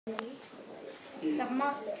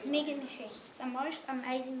Mega machines, the most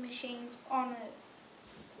amazing machines on earth.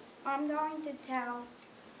 I'm going to tell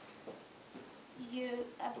you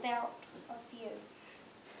about a few.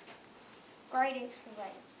 Great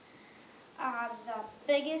excavators are the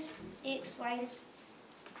biggest excavators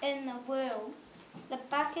in the world. The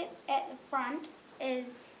bucket at the front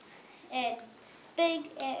is as big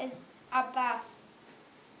as a bus.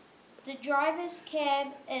 The driver's cab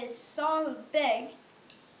is so big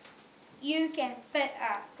you can fit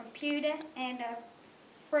a computer and a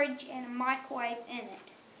fridge and a microwave in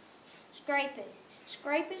it.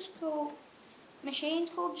 Scrapers.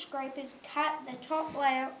 Machines called scrapers cut the top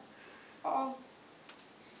layer off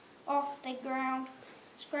the ground.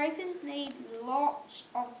 Scrapers need lots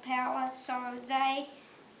of power, so they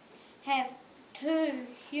have two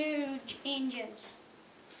huge engines,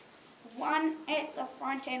 one at the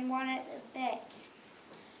front and one at the back.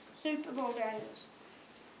 Super bulldozers.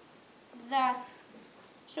 The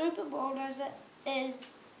super bulldozer is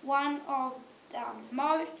one of the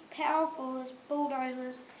most powerful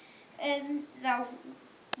bulldozers in the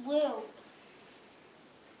world.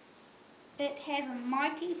 It has a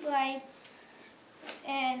mighty blade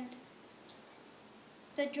and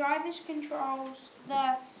the driver controls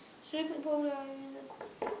the super bulldozer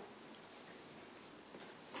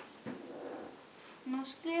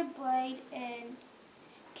muscular blade and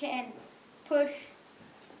can push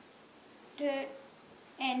dirt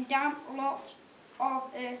and dump lots of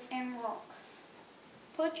earth and rock.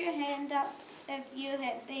 Put your hand up if you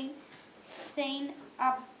have seen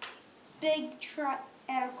a big truck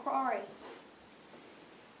at a quarry,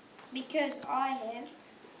 because I have.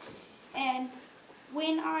 And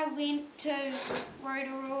when I went to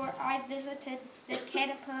Rotorua, I visited the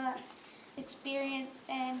Caterpillar experience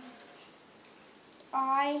and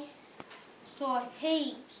I saw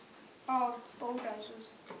heaps of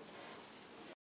bulldozers.